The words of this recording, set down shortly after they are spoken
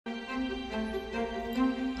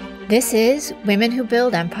This is Women Who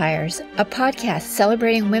Build Empires, a podcast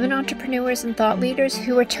celebrating women entrepreneurs and thought leaders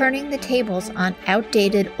who are turning the tables on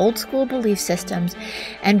outdated old school belief systems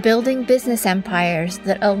and building business empires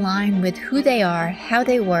that align with who they are, how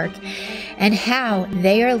they work, and how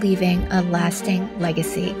they are leaving a lasting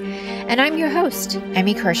legacy. And I'm your host,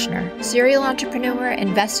 Emmy Kirshner, serial entrepreneur,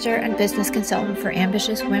 investor, and business consultant for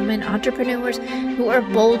ambitious women entrepreneurs who are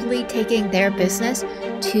boldly taking their business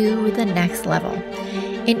to the next level.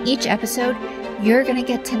 In each episode, you're going to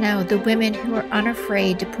get to know the women who are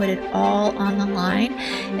unafraid to put it all on the line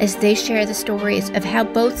as they share the stories of how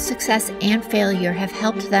both success and failure have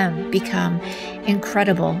helped them become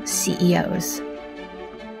incredible CEOs.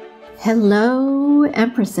 Hello,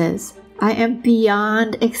 Empresses. I am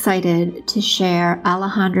beyond excited to share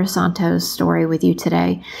Alejandra Santos' story with you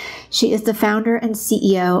today. She is the founder and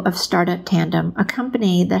CEO of Startup Tandem, a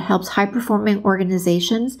company that helps high-performing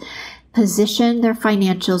organizations position their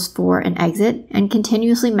financials for an exit and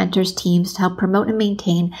continuously mentors teams to help promote and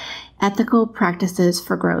maintain ethical practices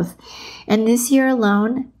for growth. And this year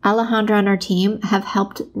alone, Alejandra and her team have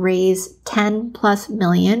helped raise 10 plus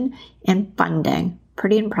million in funding.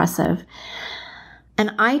 Pretty impressive.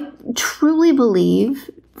 And I truly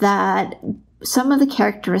believe that some of the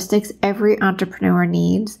characteristics every entrepreneur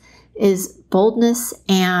needs is boldness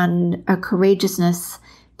and a courageousness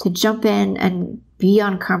to jump in and be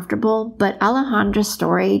uncomfortable. But Alejandra's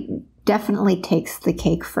story definitely takes the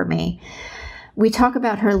cake for me. We talk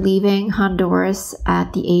about her leaving Honduras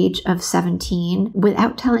at the age of 17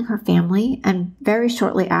 without telling her family, and very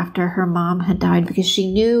shortly after her mom had died, because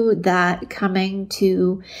she knew that coming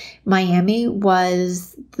to Miami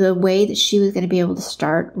was the way that she was going to be able to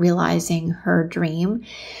start realizing her dream.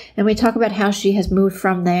 And we talk about how she has moved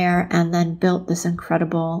from there and then built this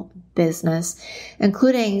incredible business,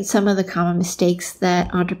 including some of the common mistakes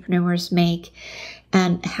that entrepreneurs make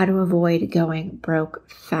and how to avoid going broke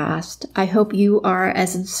fast. I hope you are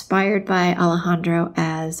as inspired by Alejandra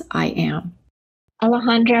as I am.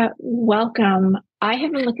 Alejandra, welcome. I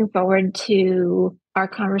have been looking forward to our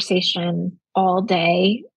conversation all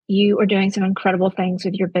day. You are doing some incredible things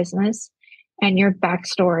with your business, and your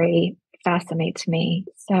backstory fascinates me.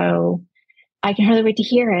 So I can hardly wait to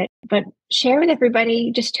hear it, but share with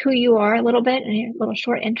everybody just who you are a little bit and a little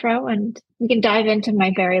short intro, and we can dive into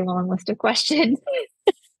my very long list of questions.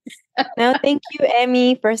 No, thank you,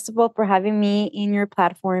 Emmy, first of all, for having me in your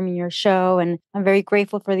platform, in your show, and I'm very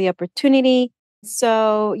grateful for the opportunity.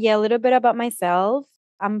 So yeah, a little bit about myself.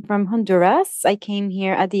 I'm from Honduras. I came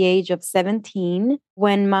here at the age of 17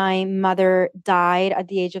 when my mother died at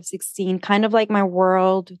the age of 16, kind of like my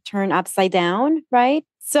world turned upside down, right?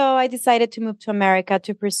 So I decided to move to America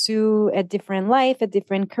to pursue a different life, a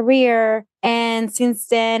different career. And since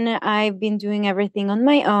then, I've been doing everything on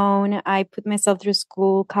my own. I put myself through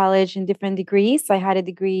school, college, in different degrees. I had a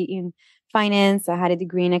degree in finance. I had a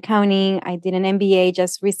degree in accounting. I did an MBA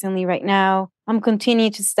just recently right now. I'm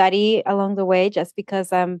continuing to study along the way just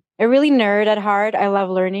because I'm a really nerd at heart. I love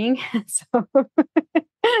learning.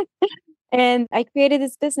 And I created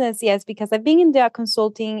this business, yes, because I've been in the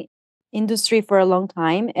consulting industry for a long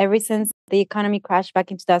time. Ever since the economy crashed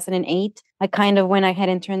back in 2008, I kind of went ahead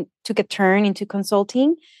and took a turn into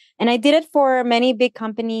consulting. And I did it for many big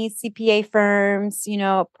companies, CPA firms,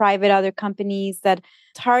 private other companies that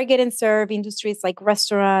target and serve industries like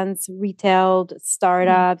restaurants, retail,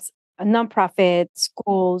 startups, nonprofit,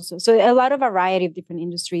 schools. So a lot of variety of different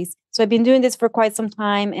industries. So I've been doing this for quite some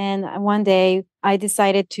time. And one day I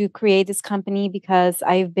decided to create this company because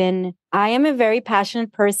I am a very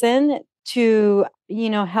passionate person to,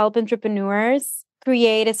 help entrepreneurs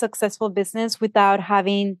create a successful business without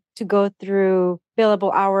having to go through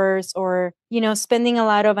billable hours or, spending a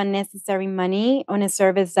lot of unnecessary money on a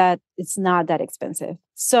service that is not that expensive.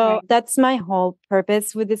 So That's my whole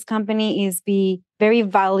purpose with this company, is be very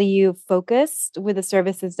value focused with the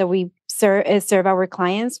services that we serve our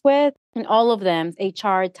clients with. And all of them,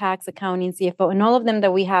 HR, tax, accounting, CFO, and all of them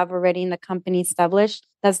that we have already in the company established.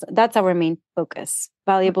 That's our main focus,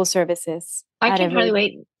 valuable services. I can hardly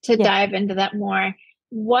wait to dive into that more.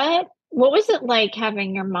 What was it like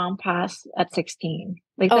having your mom pass at 16?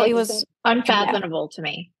 It was unfathomable to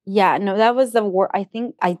me. Yeah, no, that was the worst. I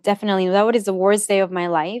think I definitely know that was the worst day of my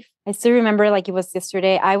life. I still remember like it was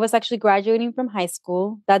yesterday. I was actually graduating from high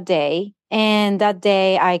school that day. And that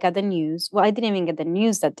day I got the news. Well, I didn't even get the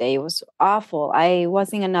news that day. It was awful. I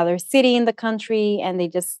was in another city in the country and they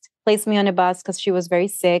just placed me on a bus because she was very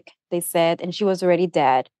sick. they said, and she was already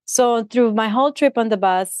dead. So through my whole trip on the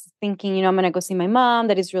bus, thinking, I'm going to go see my mom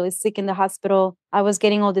that is really sick in the hospital, I was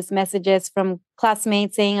getting all these messages from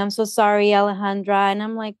classmates saying, I'm so sorry, Alejandra. And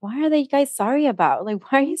I'm like, why are they guys sorry about?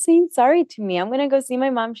 Like, why are you saying sorry to me? I'm going to go see my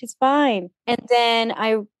mom. She's fine. And then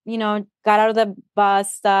I, got out of the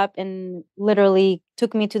bus stop and literally they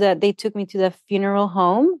took me to the funeral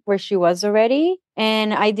home where she was already.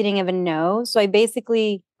 And I didn't even know. So I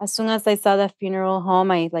basically, as soon as I saw the funeral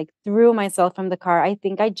home, I like threw myself from the car. I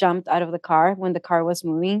think I jumped out of the car when the car was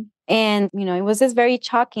moving. And, it was just very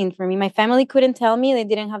shocking for me. My family couldn't tell me. They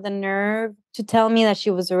didn't have the nerve to tell me that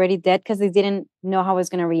she was already dead because they didn't know how I was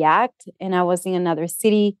going to react. And I was in another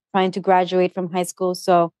city trying to graduate from high school.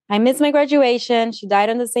 So I missed my graduation. She died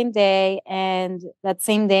on the same day. And that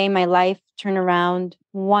same day, my life turned around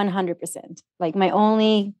 100%. Like my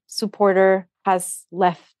only supporter has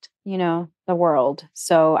left, the world.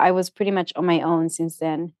 So I was pretty much on my own since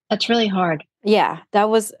then. That's really hard. Yeah, that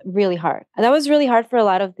was really hard. That was really hard for a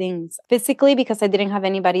lot of things. Physically, because I didn't have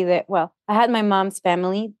anybody I had my mom's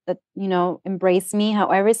family that, embraced me.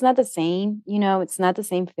 However, it's not the same, it's not the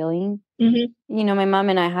same feeling. Mm-hmm. My mom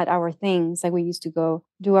and I had our things, like we used to go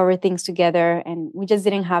do our things together, and we just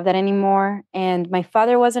didn't have that anymore. And my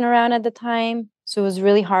father wasn't around at the time. So it was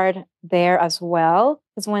really hard there as well.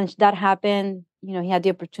 Because when that happened, he had the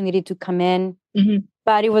opportunity to come in. Mm-hmm.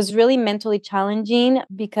 But it was really mentally challenging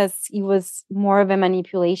because it was more of a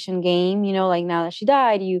manipulation game, like now that she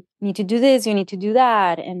died, you need to do this, you need to do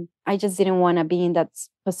that. And I just didn't want to be in that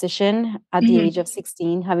position at the age of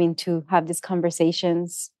 16, having to have these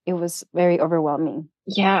conversations. It was very overwhelming.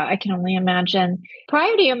 Yeah, I can only imagine.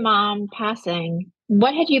 Prior to your mom passing,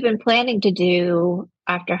 what had you been planning to do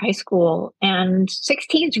after high school? And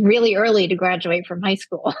 16 is really early to graduate from high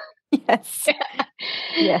school. Yes.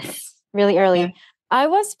 Yes. Really early. Yeah. I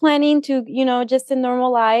was planning to, just a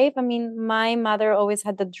normal life. I mean, my mother always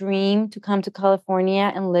had the dream to come to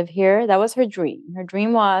California and live here. That was her dream. Her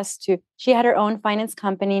dream was she had her own finance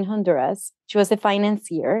company in Honduras. She was a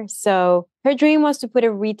financier. So her dream was to put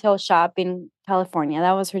a retail shop in California.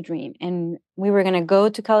 That was her dream. And we were going to go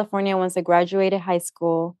to California once I graduated high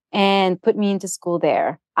school and put me into school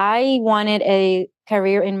there. I wanted a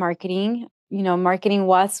career in marketing. Marketing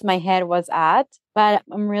was my head was at, but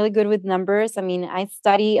I'm really good with numbers. I mean, I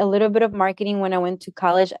study a little bit of marketing when I went to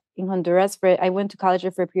college in Honduras. I went to college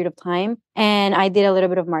for a period of time and I did a little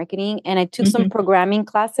bit of marketing and I took some programming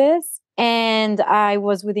classes and I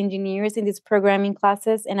was with engineers in these programming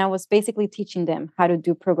classes and I was basically teaching them how to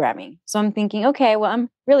do programming. So I'm thinking, okay, well, I'm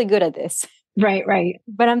really good at this. Right.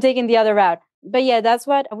 But I'm taking the other route. But yeah, that's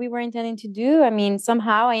what we were intending to do. I mean,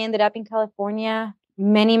 somehow I ended up in California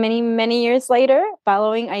many, many, many years later,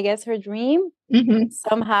 following, I guess, her dream.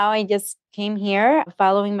 Somehow I just came here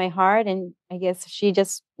following my heart. And I guess she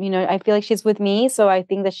just, I feel like she's with me. So I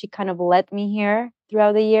think that she kind of led me here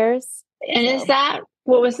throughout the years. And is that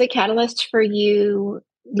what was the catalyst for you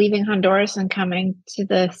leaving Honduras and coming to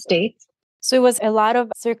the States? So it was a lot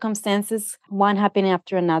of circumstances, one happening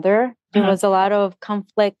after another. There was a lot of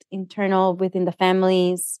conflict internal within the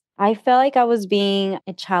families. I felt like I was being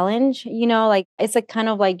a challenge, like it's like kind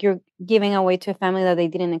of like you're giving away to a family that they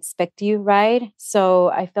didn't expect you, right? So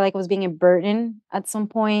I felt like I was being a burden at some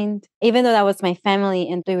point, even though that was my family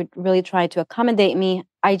and they would really try to accommodate me.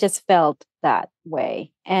 I just felt that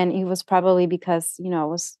way. And it was probably because, it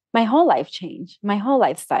was my whole life changed, my whole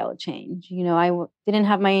lifestyle changed. I didn't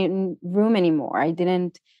have my room anymore. I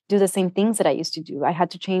didn't do the same things that I used to do. I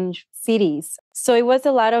had to change cities. So it was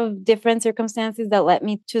a lot of different circumstances that led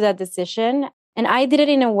me to that decision. And I did it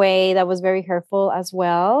in a way that was very hurtful as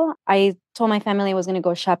well. I told my family I was going to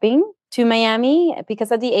go shopping to Miami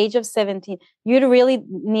because at the age of 17, you'd really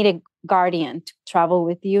need a guardian to travel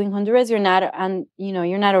with you. In Honduras, you're not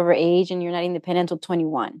over age and you're not independent until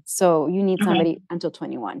 21. So you need somebody until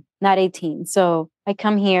 21, not 18. So I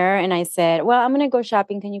come here and I said, well, I'm going to go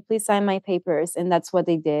shopping. Can you please sign my papers? And that's what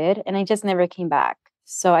they did. And I just never came back.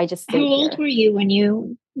 So I just stayed here. How old were you when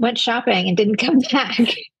you went shopping and didn't come back?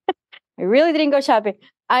 I really didn't go shopping.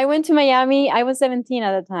 I went to Miami. I was 17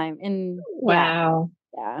 at the time. And wow.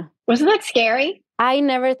 Yeah. Wasn't that scary? I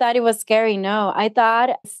never thought it was scary. No, I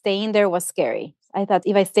thought staying there was scary. I thought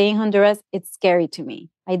if I stay in Honduras, it's scary to me.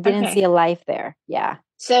 I didn't see a life there. Yeah.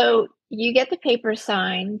 So you get the paper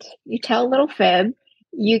signed, you tell a little fib,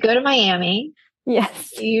 you go to Miami.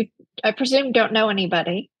 Yes. You, I presume, don't know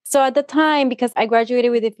anybody. So at the time, because I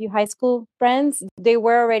graduated with a few high school friends, they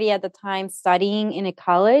were already at the time studying in a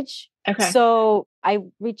college. Okay. So I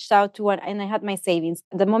reached out to one and I had my savings.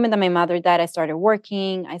 The moment that my mother died, I started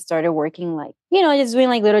working. Like, just doing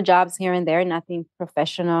like little jobs here and there, nothing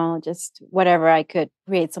professional, just whatever I could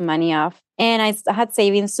create some money off. And I had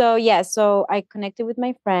savings. So yeah, so I connected with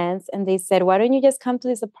my friends and they said, why don't you just come to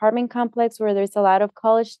this apartment complex where there's a lot of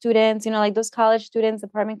college students, like those college students,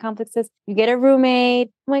 apartment complexes, you get a roommate.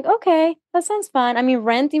 I'm like, okay, that sounds fun. I mean,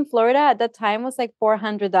 rent in Florida at that time was like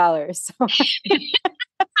 $400. So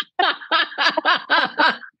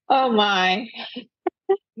Oh my.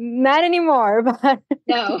 not anymore, but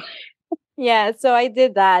No. yeah, so I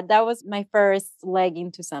did that. That was my first leg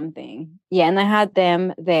into something. Yeah, and I had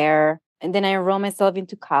them there. And then I enrolled myself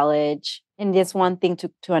into college. And this one thing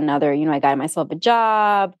took to another. I got myself a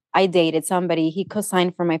job. I dated somebody. He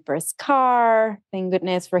co-signed for my first car. Thank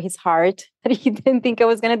goodness for his heart that he didn't think I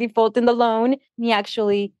was going to default in the loan. He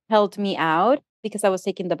actually helped me out because I was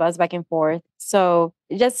taking the bus back and forth. So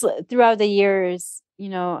just throughout the years,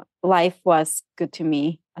 life was good to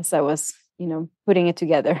me as I was, putting it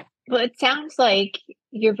together. Well, it sounds like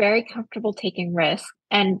you're very comfortable taking risks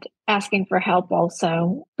and asking for help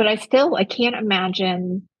also. But I can't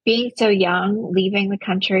imagine being so young, leaving the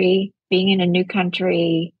country, being in a new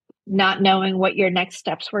country, not knowing what your next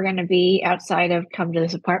steps were going to be outside of come to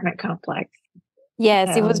this apartment complex.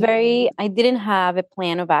 Yes, it was So, I didn't have a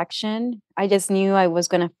plan of action. I just knew I was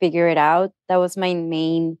going to figure it out. That was my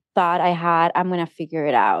main thought I had. I'm going to figure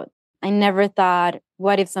it out. I never thought,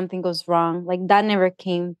 what if something goes wrong? Like that never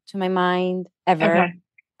came to my mind ever. okay.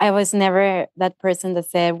 I was never that person that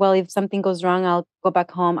said, well, if something goes wrong, I'll go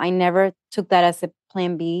back home. I never took that as a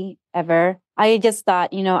plan B ever. I just thought,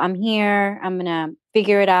 I'm here. I'm going to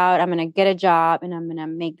figure it out. I'm going to get a job and I'm going to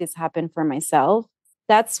make this happen for myself.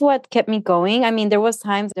 That's what kept me going. I mean, there was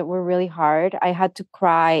times that were really hard. I had to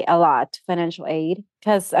cry a lot to financial aid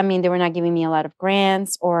because, they were not giving me a lot of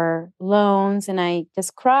grants or loans. And I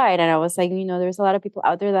just cried. And I was like, there's a lot of people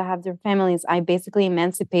out there that have their families. I basically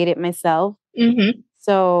emancipated myself. Mm-hmm.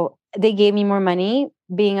 So they gave me more money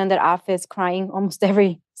being in that office, crying almost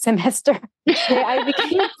every semester. I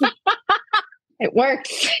became It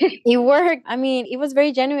works. It worked. I mean, it was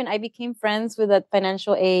very genuine. I became friends with that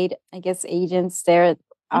financial aid, I guess, agents there,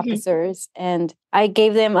 officers. And I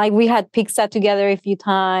gave them, like, we had pizza together a few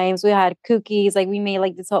times. We had cookies. Like, we made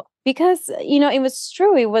like this whole, because, it was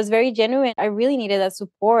true. It was very genuine. I really needed that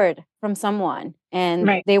support from someone. And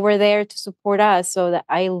Right. they were there to support us so that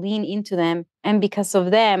I lean into them. And because of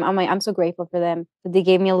them, I'm so grateful for them that they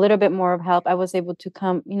gave me a little bit more of help. I was able to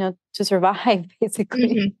come, to survive, basically.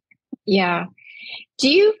 Mm-hmm. Yeah. Do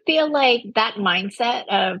you feel like that mindset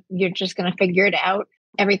of you're just going to figure it out,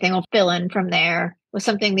 everything will fill in from there, was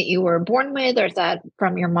something that you were born with, or is that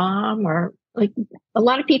from your mom? Or like a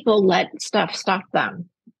lot of people let stuff stop them.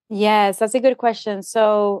 Yes, that's a good question.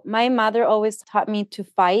 So my mother always taught me to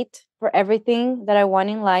fight for everything that I want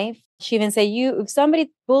in life. She even said, if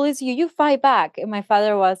somebody bullies you, you fight back. And my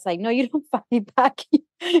father was like, no, you don't fight back.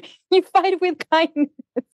 You fight with kindness.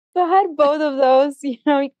 So I had both of those,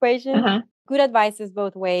 equations. Uh-huh. Good advices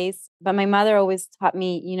both ways. But my mother always taught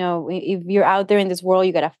me, if you're out there in this world,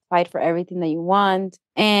 you got to fight for everything that you want.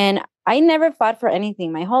 And I never fought for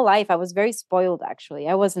anything. My whole life, I was very spoiled, actually.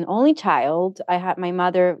 I was an only child. My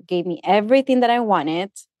mother gave me everything that I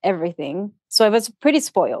wanted, everything. So I was a pretty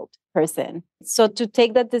spoiled person. So to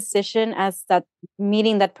take that decision as that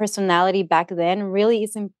meeting that personality back then really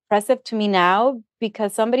is impressive to me now,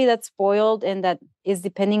 because somebody that's spoiled and that is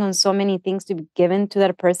depending on so many things to be given to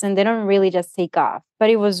that person, they don't really just take off.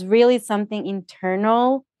 But it was really something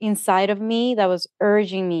internal inside of me that was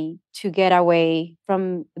urging me to get away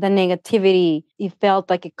from the negativity. It felt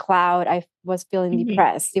like a cloud. I was feeling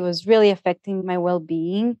depressed. It was really affecting my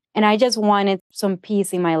well-being. And I just wanted some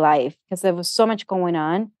peace in my life because there was so much going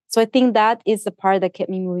on. So I think that is the part that kept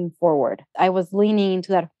me moving forward. I was leaning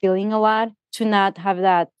into that feeling a lot, to not have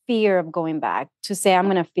that fear of going back, to say, I'm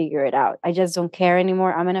going to figure it out. I just don't care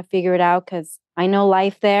anymore. I'm going to figure it out because I know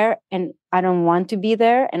life there and I don't want to be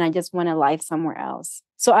there. And I just want a life somewhere else.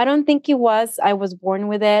 So I don't think I was born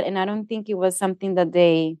with it. And I don't think it was something that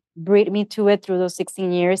they bred me to it through those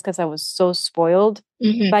 16 years because I was so spoiled.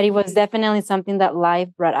 But it was definitely something that life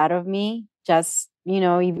brought out of me. Just, you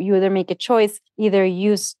either make a choice, either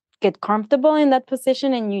you get comfortable in that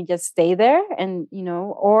position and you just stay there and,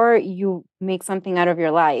 or you make something out of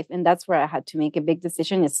your life. And that's where I had to make a big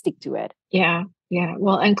decision and stick to it. Yeah. Yeah.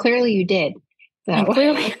 Well, and clearly you did. So, and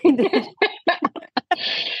clearly I did.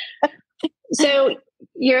 So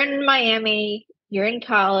you're in Miami, you're in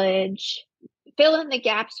college, fill in the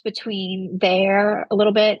gaps between there a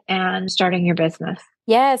little bit and starting your business.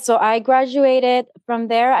 Yeah, so I graduated from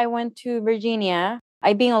there. I went to Virginia.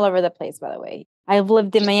 I've been all over the place, by the way. I've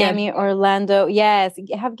lived in Miami, Orlando. Yes,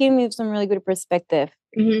 have given me some really good perspective.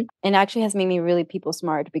 Mm-hmm. And actually has made me really people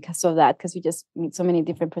smart because of that, because we just meet so many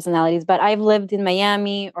different personalities. But I've lived in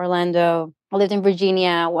Miami, Orlando. I lived in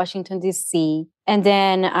Virginia, Washington, D.C. And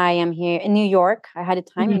then I am here in New York. I had a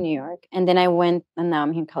time in New York. And then I went, and now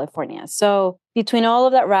I'm here in California. So between all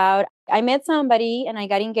of that route, I met somebody and I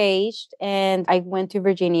got engaged and I went to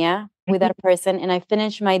Virginia with that person and I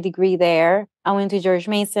finished my degree there. I went to George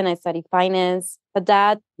Mason. I studied finance, but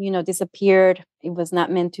that, disappeared. It was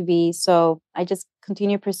not meant to be. So I just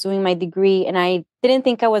continued pursuing my degree and I didn't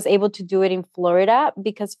think I was able to do it in Florida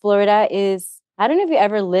because Florida is, I don't know if you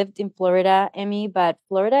ever lived in Florida, Emmy, but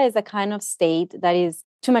Florida is a kind of state that is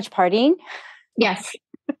too much partying. Yes.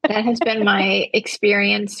 That has been my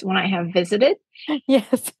experience when I have visited.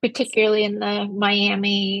 Yes. Particularly in the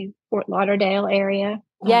Miami, Fort Lauderdale area.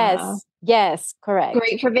 Yes, correct.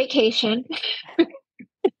 Great for vacation.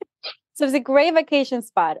 So it's a great vacation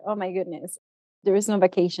spot. Oh my goodness. There is no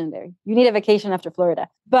vacation there. You need a vacation after Florida.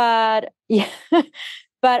 But yeah.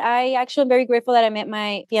 But I actually am very grateful that I met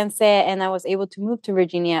my fiance and I was able to move to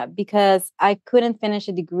Virginia because I couldn't finish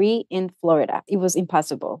a degree in Florida. It was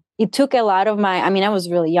impossible. It took a lot of I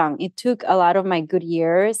was really young. It took a lot of my good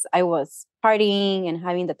years. I was partying and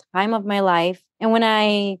having the time of my life. And when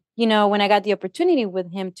I got the opportunity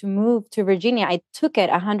with him to move to Virginia, I took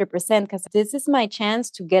it 100% because this is my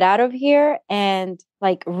chance to get out of here and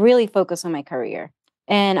really focus on my career.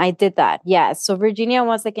 And I did that. Yeah. So Virginia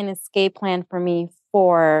was like an escape plan for me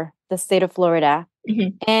for the state of Florida.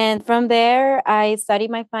 Mm-hmm. And from there, I studied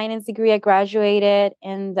my finance degree. I graduated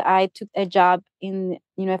and I took a job in,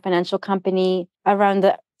 a financial company around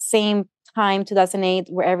the same time, 2008,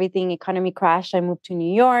 where economy crashed. I moved to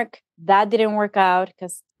New York. That didn't work out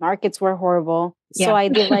because markets were horrible. Yeah. So I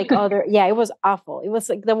did it was awful. It was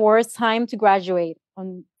like the worst time to graduate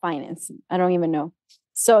on finance. I don't even know.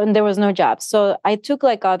 So, and there was no job. So I took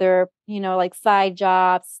other, side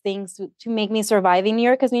jobs, things to make me survive in New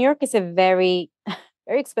York, because New York is a very,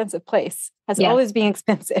 very expensive place. Has always been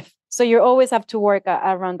expensive. So you always have to work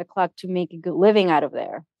around the clock to make a good living out of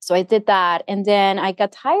there. So I did that. And then I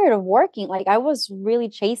got tired of working. I was really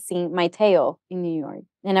chasing my tail in New York.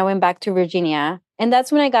 And I went back to Virginia. And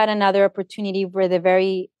that's when I got another opportunity with a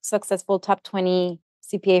very successful top 20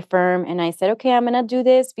 CPA firm. And I said, okay, I'm going to do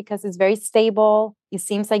this because it's very stable. It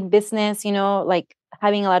seems like business,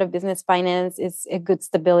 having a lot of business finance is a good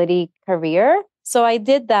stability career. So I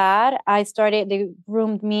did that. They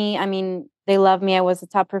groomed me. They loved me. I was a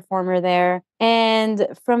top performer there. And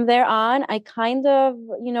from there on, I kind of,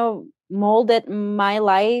 molded my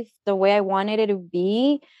life the way I wanted it to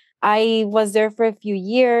be. I was there for a few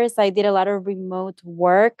years. I did a lot of remote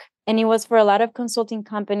work. And it was for a lot of consulting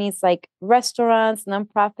companies like restaurants,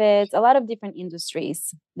 nonprofits, a lot of different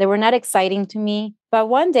industries. They were not exciting to me. But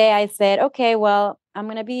one day I said, okay, well, I'm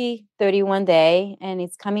going to be 31 day and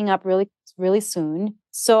it's coming up really, really soon.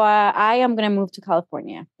 So I am going to move to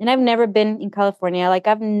California. And I've never been in California.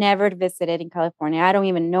 I've never visited in California. I don't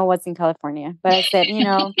even know what's in California. But I said,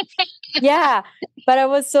 yeah, but I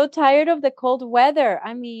was so tired of the cold weather.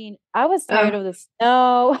 I was tired of the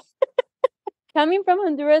snow. Coming from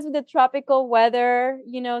Honduras with the tropical weather,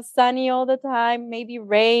 sunny all the time, maybe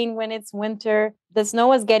rain when it's winter. The snow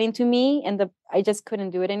was getting to me and I just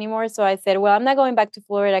couldn't do it anymore. So I said, well, I'm not going back to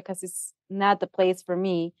Florida because it's not the place for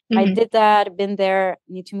me. Mm-hmm. I did that, been there,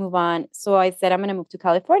 need to move on. So I said, I'm going to move to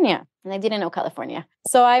California. And I didn't know California.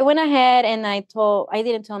 So I went ahead and I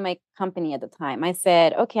didn't tell my company at the time. I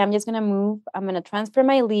said, okay, I'm just going to move. I'm going to transfer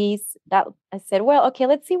my lease. I said, well, okay,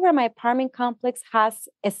 let's see where my apartment complex has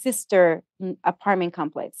a sister apartment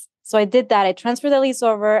complex. So I did that. I transferred the lease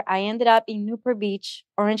over. I ended up in Newport Beach,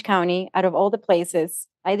 Orange County, out of all the places.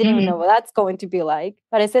 I didn't even know what that's going to be like.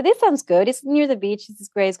 But I said, this sounds good. It's near the beach. This is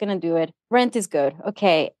great. It's going to do it. Rent is good.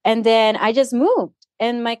 Okay. And then I just moved.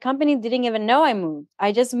 And my company didn't even know I moved.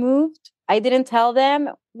 I just moved. I didn't tell them.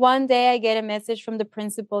 One day I get a message from the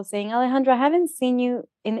principal saying, Alejandra, I haven't seen you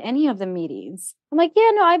in any of the meetings. I'm like,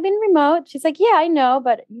 yeah, no, I've been remote. She's like, yeah, I know,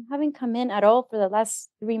 but you haven't come in at all for the last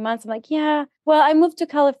 3 months. I'm like, yeah, well, I moved to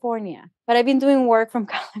California, but I've been doing work from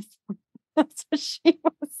California. So she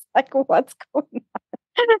was like, what's going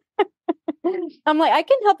on? I'm like, I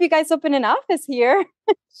can help you guys open an office here.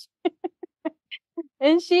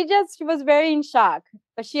 And she was very in shock,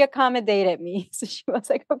 but she accommodated me. So she was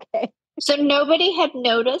like, okay. So nobody had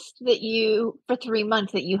noticed that for 3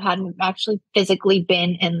 months, that you hadn't actually physically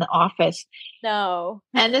been in the office. No.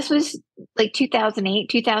 And this was 2008,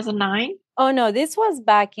 2009. Oh, no, this was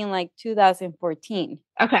back in like 2014.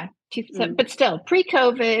 Okay. But still,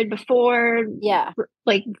 pre-COVID, before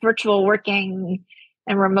like virtual working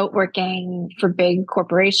and remote working for big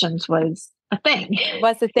corporations was a thing.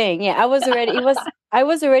 Was the thing. Yeah, I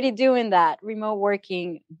was already doing that remote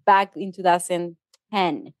working back in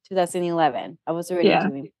 2010, 2011. I was already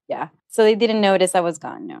doing, So they didn't notice I was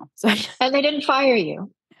gone. No. So and they didn't fire you.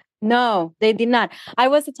 No, they did not. I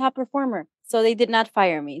was a top performer, so they did not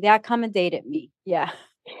fire me. They accommodated me. Yeah.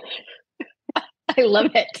 I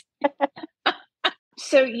love it.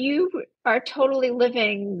 So you are totally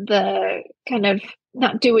living the kind of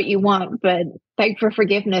not do what you want, but beg for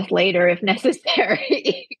forgiveness later if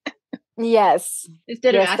necessary. Yes.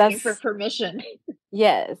 Instead of asking for permission.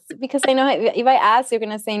 Yes, because I know if I ask, you're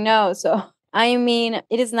going to say no. So, I mean,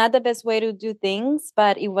 it is not the best way to do things,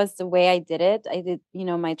 but it was the way I did it. I did,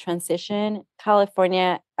 my transition.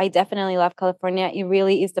 California, I definitely love California. It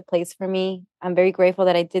really is the place for me. I'm very grateful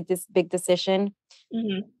that I did this big decision.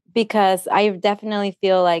 Because I definitely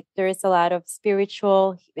feel like there is a lot of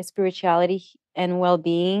spirituality and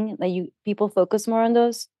well-being that people focus more on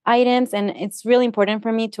those items. And it's really important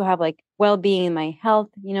for me to have like well-being in my health,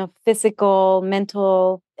 physical,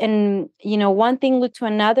 mental, and, one thing led to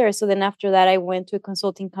another. So then after that, I went to a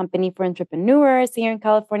consulting company for entrepreneurs here in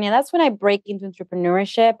California. That's when I break into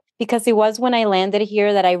entrepreneurship, because it was when I landed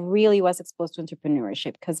here that I really was exposed to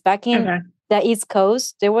entrepreneurship. Because back in the East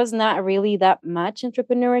Coast, there was not really that much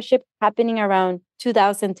entrepreneurship happening around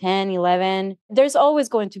 2010, 11. There's always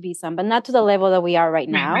going to be some, but not to the level that we are right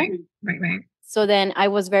now. Right. So then I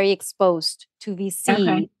was very exposed to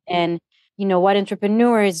VC and, what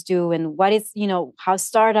entrepreneurs do and what is, how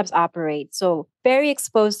startups operate. So very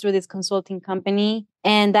exposed through this consulting company.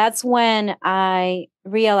 And that's when I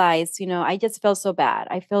realized, I just felt so bad.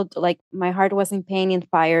 I felt like my heart was in pain and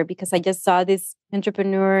fire because I just saw these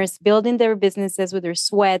entrepreneurs building their businesses with their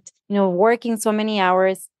sweat, working so many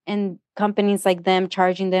hours, and companies like them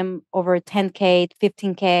charging them over 10K,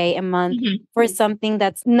 15K a month for something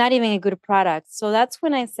that's not even a good product. So that's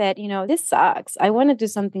when I said, this sucks. I want to do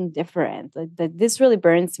something different. This really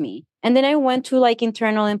burns me. And then I went to like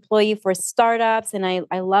internal employee for startups and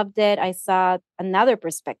I loved it. I saw another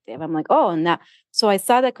perspective. I'm like, oh, now. So I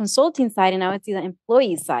saw the consulting side and now I see the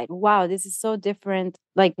employee side. Wow, this is so different,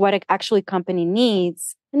 like what an actually company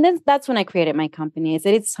needs. And then that's when I created my company. I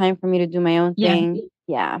said, it's time for me to do my own thing.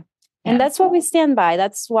 Yeah. And that's what we stand by.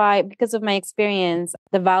 That's why, because of my experience,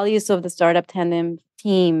 the values of the Startup Tandem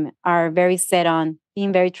team are very set on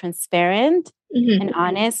being very transparent and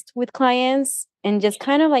honest with clients and just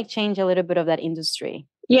kind of like change a little bit of that industry.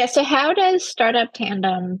 Yeah. So how does Startup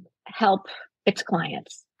Tandem help its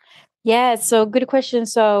clients? Yeah, so good question.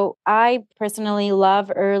 So I personally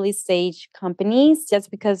love early stage companies just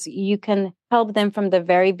because you can help them from the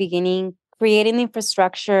very beginning, creating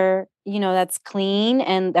infrastructure, that's clean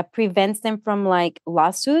and that prevents them from like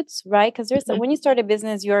lawsuits, right? Because when you start a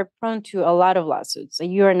business, you're prone to a lot of lawsuits. So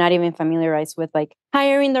you are not even familiarized with like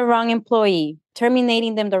hiring the wrong employee,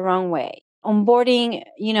 terminating them the wrong way, onboarding,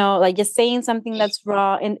 like just saying something that's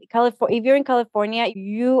wrong. In California, if you're in California,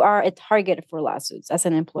 you are a target for lawsuits as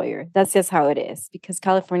an employer. That's just how it is because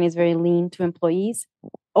California is very lean to employees.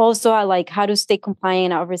 Also, I like how to stay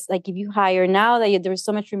compliant. Like if you hire now that there's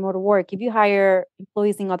so much remote work, if you hire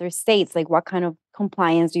employees in other states, like what kind of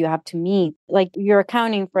compliance do you have to meet? Like your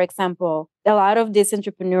accounting, for example, a lot of these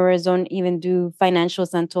entrepreneurs don't even do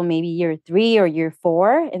financials until maybe year 3 or year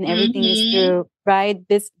 4, and everything is through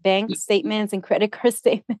this bank statements and credit card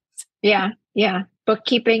statements. Yeah.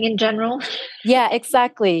 Bookkeeping in general. Yeah,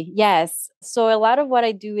 exactly. Yes. So a lot of what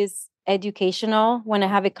I do is educational. When I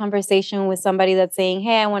have a conversation with somebody that's saying,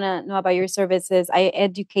 hey, I want to know about your services, I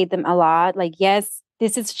educate them a lot. Like, yes,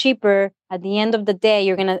 this is cheaper. At the end of the day,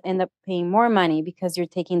 you're going to end up paying more money because you're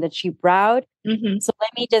taking the cheap route. So let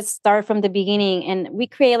me just start from the beginning. And we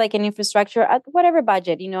create like an infrastructure at whatever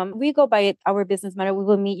budget. We go by our business model. We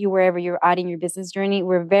will meet you wherever you're at in your business journey.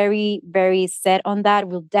 We're very, very set on that.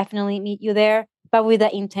 We'll definitely meet you there, but with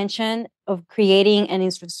the intention of creating an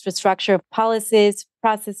infrastructure of policies,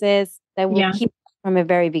 processes that will keep from the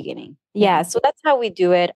very beginning. Yeah. So that's how we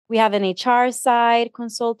do it. We have an HR side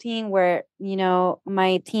consulting where,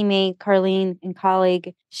 my teammate, Carlene and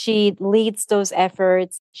colleague, she leads those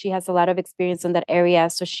efforts. She has a lot of experience in that area.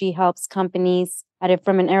 So she helps companies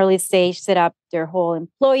from an early stage set up their whole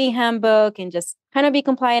employee handbook and just kind of be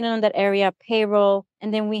compliant on that area, payroll.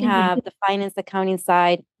 And then we have the finance accounting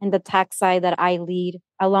side and the tax side that I lead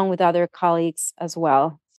along with other colleagues as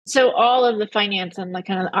well. So all of the finance and the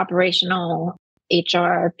kind of operational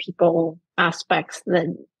HR people aspects that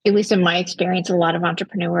at least in my experience, a lot of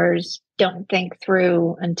entrepreneurs don't think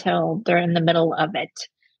through until they're in the middle of it.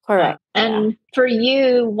 Correct. Yeah. And for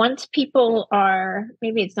you, once people are,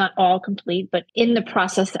 maybe it's not all complete, but in the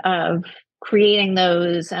process of creating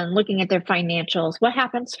those and looking at their financials, what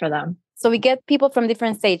happens for them? So we get people from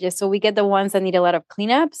different stages. So we get the ones that need a lot of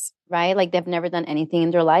cleanups, right? Like they've never done anything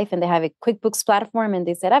in their life and they have a QuickBooks platform and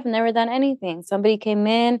they said, I've never done anything. Somebody came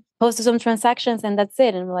in, posted some transactions and that's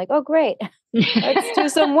it. And we're like, oh, great. Let's do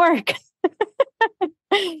some work.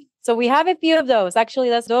 So we have a few of those.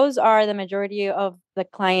 Actually, those are the majority of the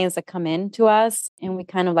clients that come in to us and we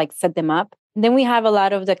kind of like set them up. And then we have a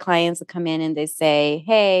lot of the clients that come in and they say,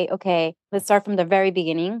 hey, okay, let's start from the very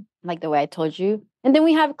beginning, like the way I told you. And then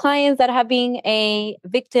we have clients that have been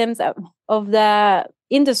victims of the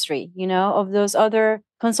industry, of those other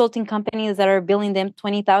consulting companies that are billing them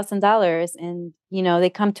 $20,000. And, they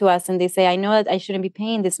come to us and they say, I know that I shouldn't be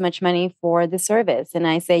paying this much money for this service. And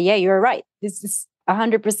I say, yeah, you're right. This is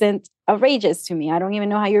 100% outrageous to me. I don't even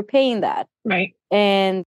know how you're paying that. Right.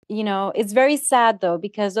 And, it's very sad though,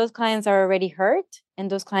 because those clients are already hurt and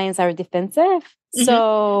those clients are defensive. Mm-hmm.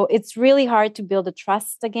 So it's really hard to build a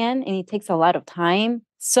trust again. And it takes a lot of time.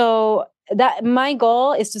 So that my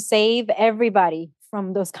goal is to save everybody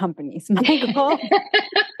from those companies. My goal.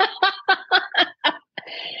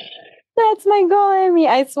 That's my goal, Amy.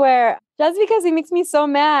 I swear. Just because it makes me so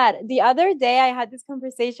mad. The other day I had this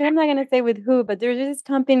conversation. I'm not going to say with who, but there's this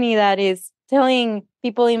company that is telling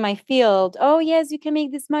people in my field, oh, yes, you can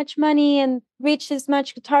make this much money and reach this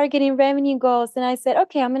much targeting revenue goals. And I said,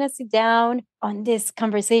 okay, I'm going to sit down on this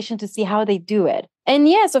conversation to see how they do it. And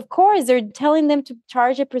yes, of course, they're telling them to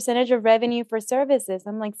charge a percentage of revenue for services.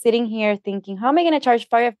 I'm like sitting here thinking, how am I going to charge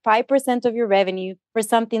 5% of your revenue for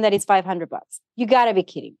something that is $500? You got to be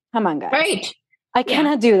kidding. Come on, guys. Right. I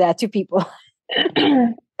cannot do that to people.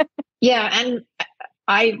 Yeah. And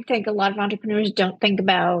I think a lot of entrepreneurs don't think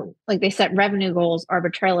about, like they set revenue goals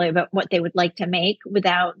arbitrarily about what they would like to make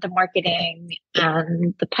without the marketing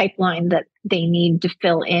and the pipeline that they need to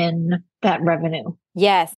fill in that revenue.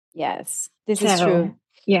 Yes. This is true.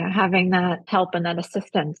 Yeah, having that help and that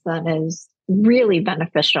assistance then is really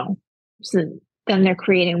beneficial. So then they're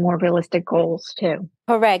creating more realistic goals too.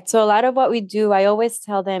 Correct. So a lot of what we do, I always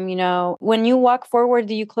tell them, when you walk forward,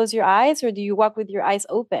 do you close your eyes or do you walk with your eyes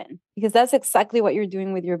open? Because that's exactly what you're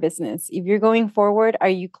doing with your business. If you're going forward, are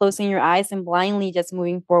you closing your eyes and blindly just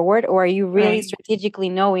moving forward? Or are you really strategically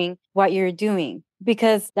knowing what you're doing?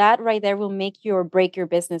 Because that right there will make you or break your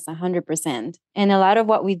business 100%. And a lot of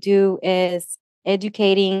what we do is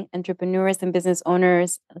educating entrepreneurs and business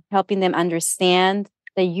owners, helping them understand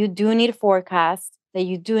that you do need forecasts, that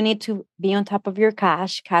you do need to be on top of your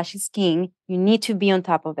cash. Cash is king. You need to be on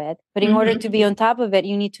top of it. But in order to be on top of it,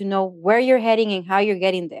 you need to know where you're heading and how you're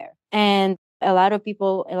getting there. And a lot of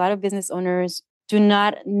people, a lot of business owners do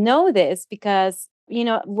not know this because,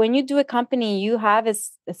 when you do a company, you have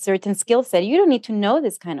a certain skill set. You don't need to know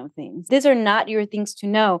this kind of things. These are not your things to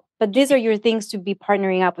know, but these are your things to be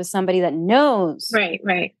partnering up with somebody that knows right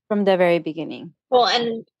from the very beginning. Well,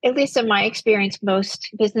 and at least in my experience, most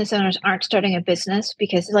business owners aren't starting a business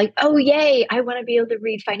because they're like, oh, yay, I want to be able to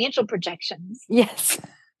read financial projections. Yes,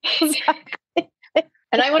 exactly.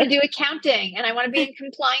 And I want to do accounting and I want to be in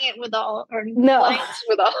compliance with all.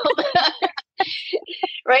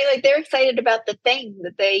 Right? Like they're excited about the thing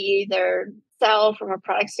that they either sell from a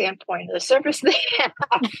product standpoint or the service they have.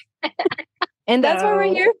 And that's what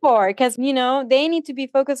we're here for, because, they need to be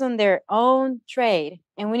focused on their own trade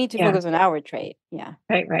and we need to focus on our trade. Yeah.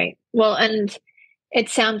 Right. Well, and it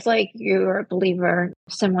sounds like you're a believer,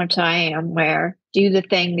 similar to I am, where do the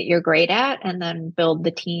thing that you're great at and then build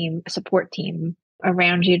the team, support team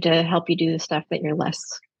around you to help you do the stuff that you're less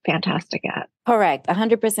fantastic at. Correct.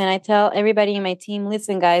 100%. I tell everybody in my team,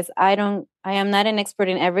 listen, guys, I am not an expert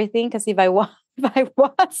in everything because if I was,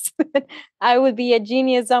 I would be a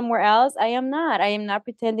genius somewhere else. I am not. I am not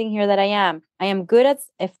pretending here that I am. I am good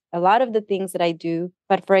at a lot of the things that I do.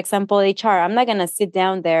 But for example, HR, I'm not going to sit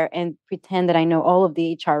down there and pretend that I know all of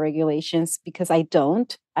the HR regulations because I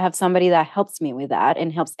don't. I have somebody that helps me with that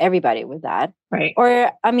and helps everybody with that. Right.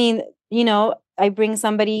 Or, I bring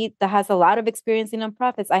somebody that has a lot of experience in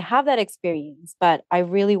nonprofits. I have that experience, but I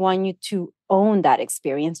really want you to own that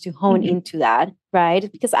experience, to hone into that,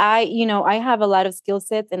 right? Because I have a lot of skill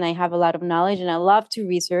sets and I have a lot of knowledge and I love to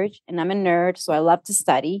research and I'm a nerd, so I love to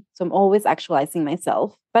study. So I'm always actualizing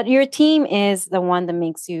myself. But your team is the one that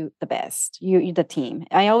makes you the best. You're the team.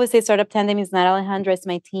 I always say Startup Tandem is not Alejandra, it's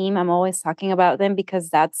my team. I'm always talking about them because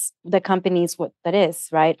that's the company's what that is,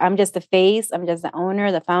 right? I'm just the face. I'm just the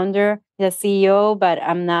owner, the founder, the CEO, but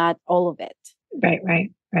I'm not all of it.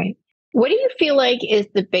 Right. What do you feel like is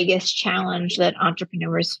the biggest challenge that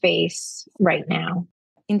entrepreneurs face right now?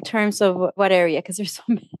 In terms of what area? Because there's so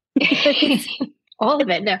many. All of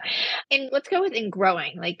it. No. And let's go with in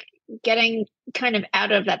growing, like getting kind of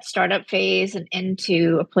out of that startup phase and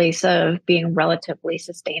into a place of being relatively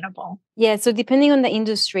sustainable. Yeah. So depending on the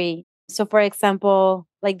industry. So for example,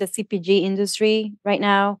 like the CPG industry right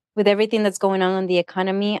now, with everything that's going on in the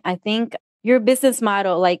economy, I think your business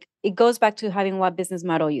model, like it goes back to having what business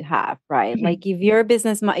model you have, right? Mhm. Like if your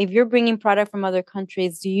if you're bringing product from other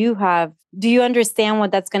countries, do you understand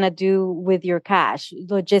what that's going to do with your cash,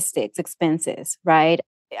 logistics, expenses, right?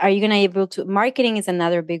 Are you going to able to, marketing is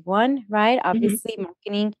another big one, right? Obviously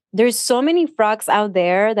marketing, there's so many frogs out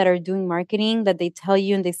there that are doing marketing that they tell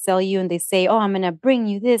you and they sell you and they say, oh, I'm going to bring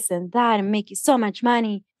you this and that and make you so much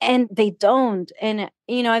money. And they don't. And,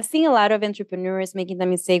 I've seen a lot of entrepreneurs making the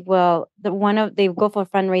mistake. Well, they go for a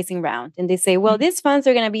fundraising round and they say, well, these funds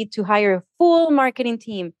are going to be to hire a full marketing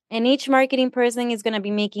team. And each marketing person is going to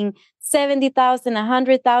be making 70,000,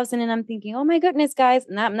 100,000. And I'm thinking, oh my goodness, guys.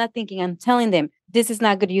 And I'm not thinking, I'm telling them this is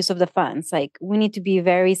not good use of the funds. Like we need to be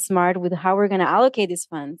very smart with how we're going to allocate these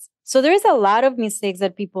funds. So there's a lot of mistakes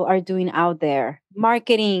that people are doing out there.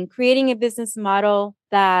 Marketing, creating a business model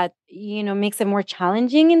that, makes it more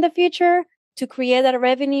challenging in the future to create that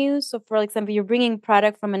revenue. So for example, you're bringing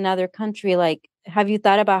product from another country. Like, have you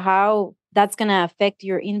thought about how that's going to affect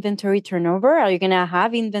your inventory turnover? Are you going to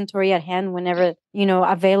have inventory at hand whenever,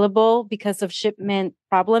 available because of shipment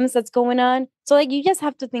problems that's going on? So like, you just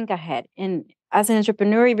have to think ahead. And as an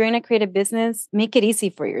entrepreneur, if you're going to create a business, make it easy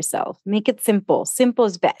for yourself. Make it simple. Simple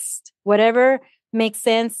is best. Whatever makes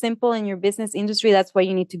sense, simple in your business industry, that's where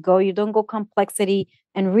you need to go. You don't go complexity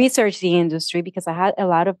and research the industry, because I had a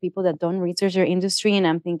lot of people that don't research their industry. And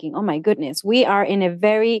I'm thinking, oh my goodness, we are in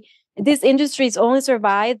this industry is only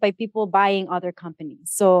survived by people buying other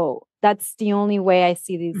companies. So that's the only way I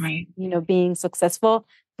see this, Right. Being successful.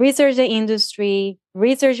 Research the industry,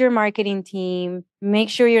 research your marketing team, make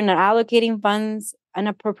sure you're not allocating funds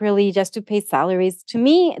inappropriately just to pay salaries. To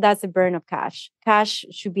me, that's a burn of cash. Cash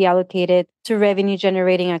should be allocated to revenue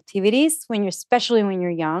generating activities especially when you're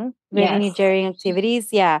young. Revenue Yes. generating activities,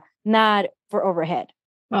 yeah, not for overhead.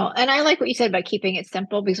 Well, and I like what you said about keeping it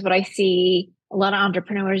simple, because what I see a lot of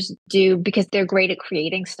entrepreneurs do, because they're great at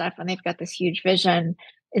creating stuff and they've got this huge vision,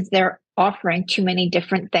 is they're offering too many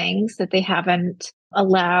different things that they haven't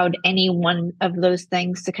allowed any one of those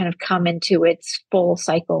things to kind of come into its full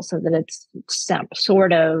cycle so that it's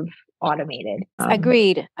sort of automated.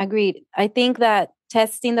 Agreed. I think that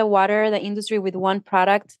testing the industry with one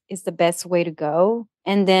product is the best way to go.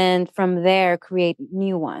 And then from there, create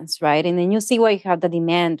new ones, right? And then you'll see how the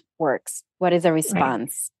demand works. What is the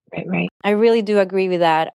response? Right. I really do agree with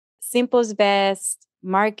that. Simple is best.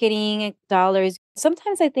 Marketing dollars.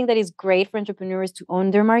 Sometimes I think that it's great for entrepreneurs to own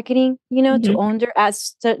their marketing, to own their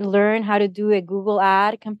ads, to learn how to do a Google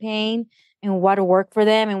ad campaign and what worked for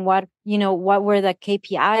them and what were the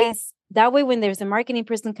KPIs. That way, when there's a marketing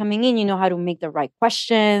person coming in, you know how to make the right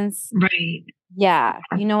questions. Right. Yeah.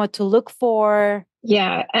 You know what to look for.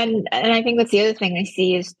 Yeah. And I think that's the other thing I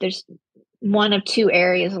see is there's one of two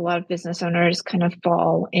areas a lot of business owners kind of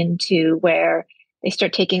fall into, where they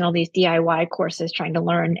start taking all these DIY courses, trying to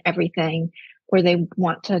learn everything, or they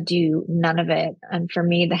want to do none of it. And for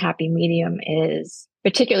me, the happy medium is,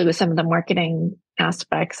 particularly with some of the marketing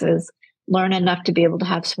aspects, is learn enough to be able to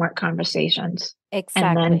have smart conversations. Exactly.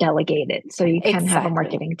 And then delegate it so you can have a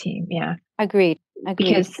marketing team. Yeah. Agreed.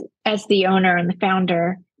 Because as the owner and the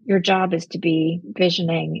founder, your job is to be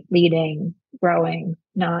visioning, leading, growing,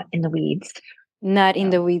 not in the weeds. Not in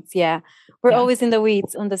the weeds. Yeah. We're always in the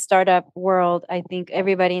weeds on the startup world. I think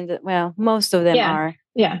everybody most of them are.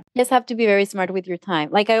 Yeah. Just have to be very smart with your time.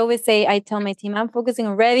 Like I always say, I tell my team, I'm focusing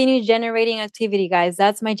on revenue generating activity, guys.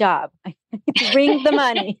 That's my job. Bring the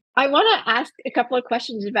money. I want to ask a couple of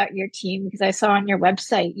questions about your team, because I saw on your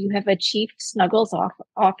website you have a chief snuggles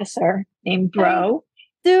officer named Bro.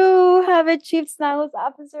 I do have a chief snuggles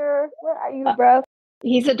officer. Where are you, Bro?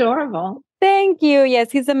 He's adorable. Thank you.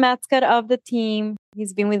 Yes, he's the mascot of the team.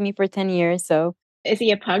 He's been with me for 10 years. So is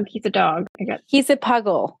he a pug? He's a dog. He's a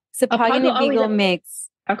puggle. It's a pug and a beagle mix.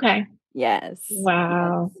 Okay. Yes.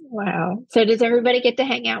 Wow. Wow. So does everybody get to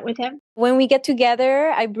hang out with him? When we get together,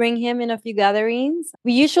 I bring him in a few gatherings.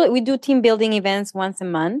 We do team building events once a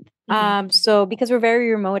month. So because we're very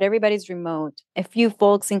remote, everybody's remote. A few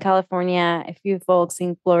folks in California, a few folks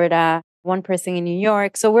in Florida, one person in New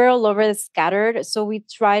York. So we're all over scattered. So we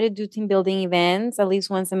try to do team building events at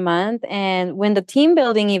least once a month. And when the team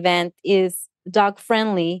building event is dog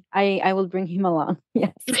friendly, I will bring him along.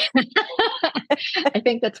 Yes. I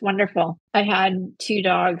think that's wonderful. I had two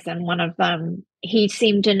dogs, and one of them, he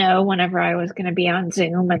seemed to know whenever I was going to be on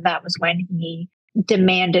Zoom, and that was when he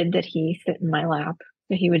demanded that he sit in my lap.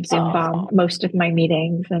 So he would Zoom bomb Oh, most of my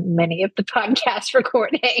meetings and many of the podcast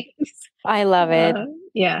recordings. I love it.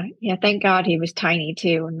 Yeah. Thank God he was tiny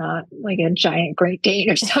too, and not like a giant Great Dane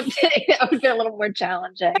or something. That would be a little more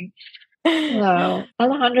challenging. So,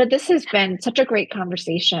 Alejandra, this has been such a great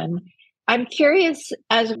conversation. I'm curious,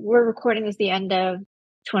 as we're recording this the end of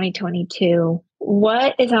 2022,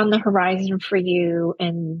 what is on the horizon for you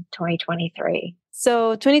in 2023?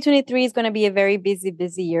 So 2023 is going to be a very busy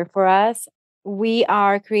year for us. We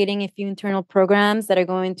are creating a few internal programs that are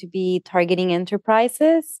going to be targeting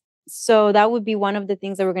enterprises. So that would be one of the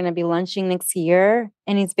things that we're going to be launching next year.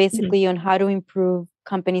 And it's basically on how to improve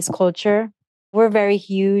companies' culture. We're very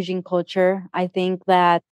huge in culture. I think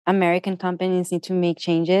that American companies need to make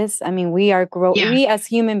changes. I mean, we as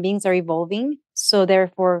human beings are evolving. So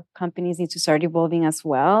therefore, companies need to start evolving as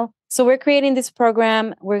well. So we're creating this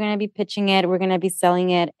program. We're going to be pitching it. We're going to be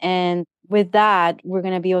selling it. And with that, we're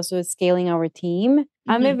going to be also scaling our team.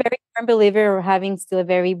 I'm a very firm believer of having still a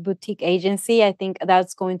very boutique agency. I think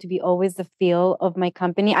that's going to be always the feel of my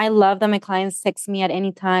company. I love that my clients text me at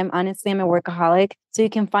any time. Honestly, I'm a workaholic. So you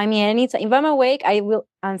can find me at any time. If I'm awake, I will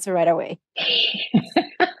answer right away.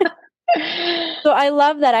 So I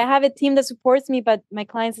love that. I have a team that supports me, but my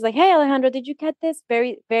clients is like, hey, Alejandra, did you get this?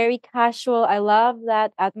 Very, very casual. I love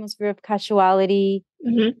that atmosphere of casuality.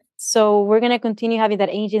 So we're going to continue having that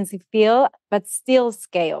agency feel, but still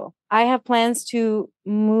scale. I have plans to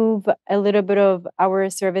move a little bit of our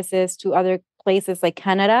services to other places like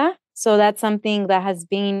Canada. So that's something that has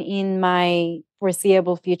been in my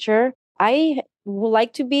foreseeable future. I would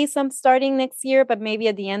like to be starting next year, but maybe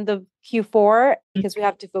at the end of Q4, because we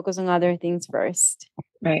have to focus on other things first.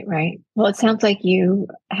 Right. Well, it sounds like you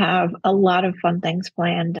have a lot of fun things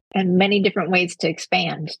planned and many different ways to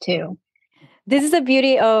expand too. This is the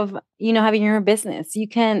beauty of, having your own business. You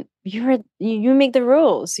make the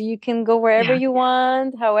rules. So you can go wherever you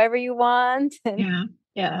want, however you want.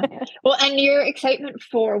 Yeah. Well, and your excitement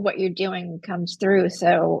for what you're doing comes through.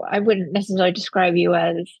 So I wouldn't necessarily describe you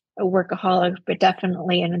as a workaholic, but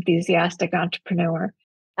definitely an enthusiastic entrepreneur.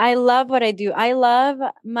 I love what I do. I love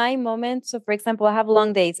my moments. So, for example, I have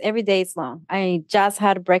long days. Every day is long. I just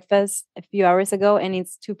had breakfast a few hours ago and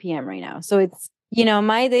it's 2 p.m. right now. So it's,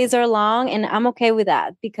 my days are long and I'm okay with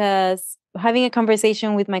that because having a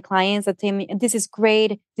conversation with my clients that tell me, this is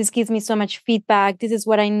great. This gives me so much feedback. This is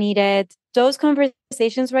what I needed. Those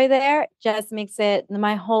conversations right there just makes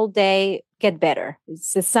my whole day get better.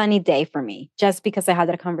 It's a sunny day for me just because I had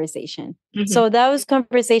that conversation. So those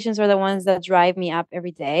conversations are the ones that drive me up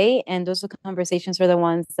every day. And those conversations are the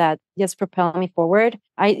ones that just propel me forward.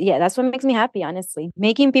 That's what makes me happy, honestly.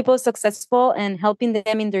 Making people successful and helping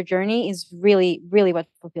them in their journey is really, really what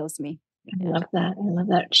fulfills me. I love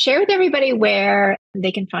that. Share with everybody where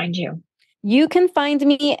they can find you. You can find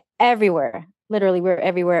me everywhere. Literally, we're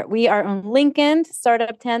everywhere. We are on LinkedIn,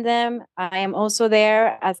 Startup Tandem. I am also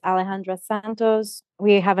there as Alejandra Santos.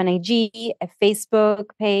 We have an IG, a Facebook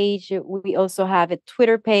page. We also have a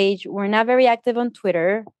Twitter page. We're not very active on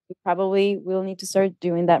Twitter. We probably will need to start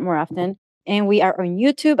doing that more often. And we are on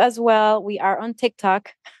YouTube as well. We are on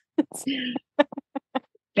TikTok.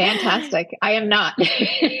 Fantastic. I am not.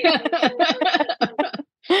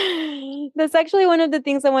 That's actually one of the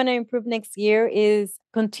things I want to improve next year is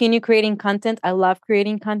continue creating content. I love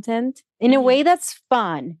creating content in a way that's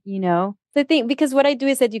fun, So I think because what I do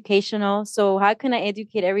is educational. So how can I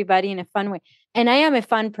educate everybody in a fun way? And I am a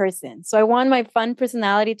fun person. So I want my fun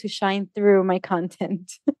personality to shine through my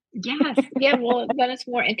content. Yes. Yeah. Well, then it's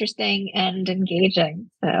more interesting and engaging.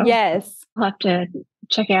 So yes. I'll have to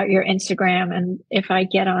check out your Instagram and if I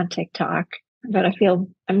get on TikTok. But I feel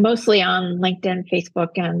I'm mostly on LinkedIn, Facebook,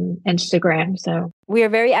 and Instagram. So we are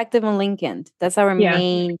very active on LinkedIn. That's our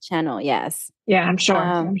main channel. Yes. Yeah, I'm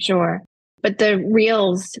sure. But the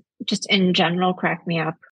reels just in general crack me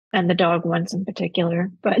up, and the dog ones in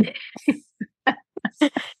particular. But I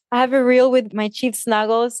have a reel with my chief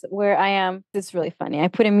Snuggles where I am. It's really funny. I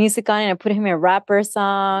put a music on and I put him a rapper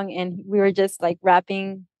song, and we were just like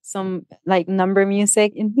rapping some like number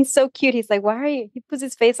music, and he's so cute. He's like, he puts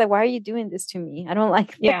his face like, why are you doing this to me? I don't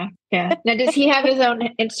like that. Yeah. Now, does he have his own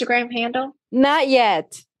Instagram handle? Not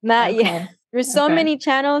yet. There's so many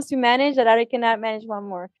channels to manage that I cannot manage one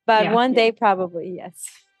more, but one day probably, yes.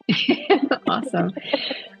 Awesome.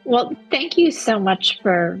 Well, thank you so much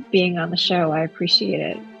for being on the show. I appreciate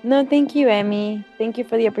it. No, thank you, Emmy. Thank you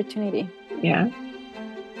for the opportunity. Yeah.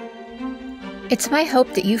 It's my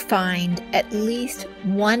hope that you find at least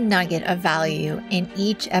one nugget of value in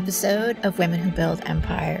each episode of Women Who Build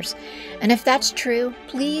Empires. And if that's true,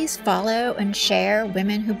 please follow and share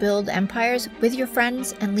Women Who Build Empires with your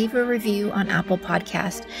friends and leave a review on Apple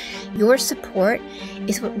Podcast. Your support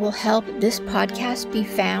is what will help this podcast be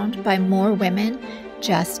found by more women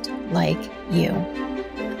just like you.